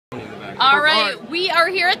All right, we are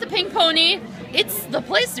here at the Pink Pony. It's the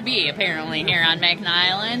place to be, apparently, here on Mackinac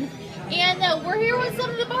Island. And we're here with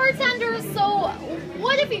some of the bartenders. So,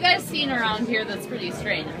 what have you guys seen around here that's pretty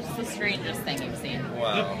strange? What's the strangest thing you've seen?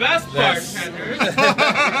 Wow. The best bartenders.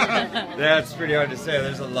 That's pretty hard to say.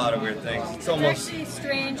 There's a lot of weird things. It's almost actually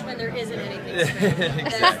strange when there isn't anything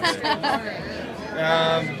strange. That's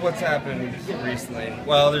strange. What's happened recently?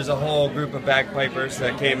 Well, there's a whole group of bagpipers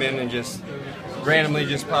that came in and just randomly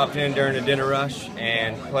just popped in during a dinner rush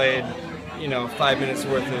and played, 5 minutes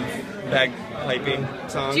worth of bagpiping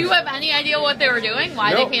songs. Do you have any idea what they were doing? Why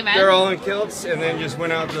Nope, they came in? They're all in kilts and then just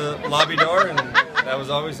went out the lobby door, and that was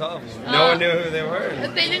all we saw. No one knew who they were.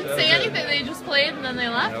 They didn't say anything. They just played and then they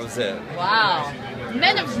left? That was it. Wow.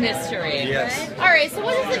 Men of mystery. Yes. Right? All right, so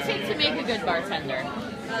what does it take to make a good bartender?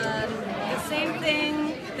 The same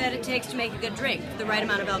thing that it takes to make a good drink, the right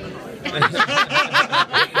amount of alcohol.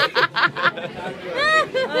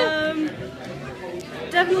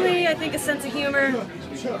 Definitely, I think a sense of humor.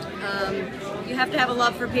 You have to have a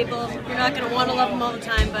love for people. You're not going to want to love them all the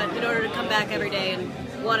time, but in order to come back every day and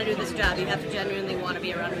want to do this job, you have to genuinely want to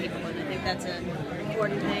be around people, and I think that's an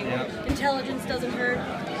important thing. Yep. Intelligence doesn't hurt.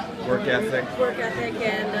 Work ethic. Work ethic,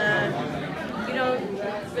 and you don't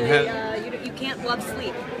really, you can't love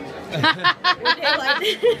sleep.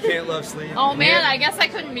 Can't love sleep. Oh man, I guess I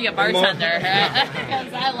couldn't be a bartender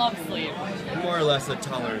because I love sleep. More or less a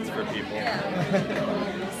tolerance for people.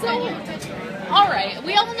 So, all right,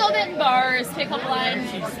 we all know that in bars, pickup lines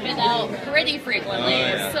spin out pretty frequently. Oh,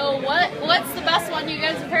 yeah. So, what's the best one you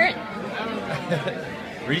guys have heard?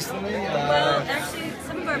 Recently? Well, actually,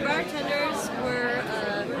 some of our bartenders were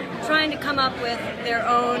trying to come up with their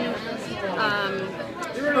own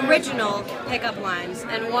original pickup lines,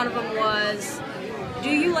 and one of them was, "Do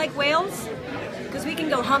you like whales? Because we can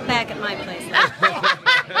go humpback at my place."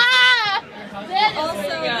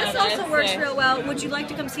 This also works real well. "Would you like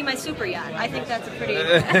to come see my super yacht?" I think that's a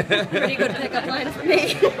pretty good pickup line for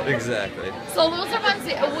me. Exactly. So those are ones.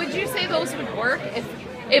 Would you say those would work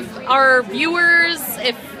if our viewers,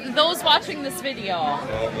 if those watching this video,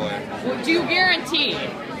 Oh boy. do you guarantee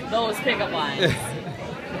those pickup lines?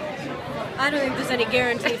 I don't think there's any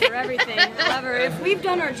guarantee for everything. However, if we've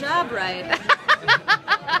done our job right,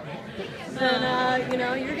 then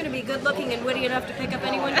you're going to be good looking and witty enough to pick up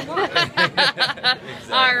anyone you want.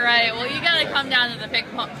 Exactly. All right. Well, you got to come down to the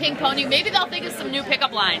Pink Pony. Maybe they'll think of some new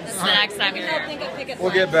pickup lines the next time you're here. We'll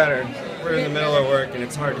get better. We're in the middle of work and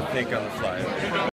it's hard to think on the fly.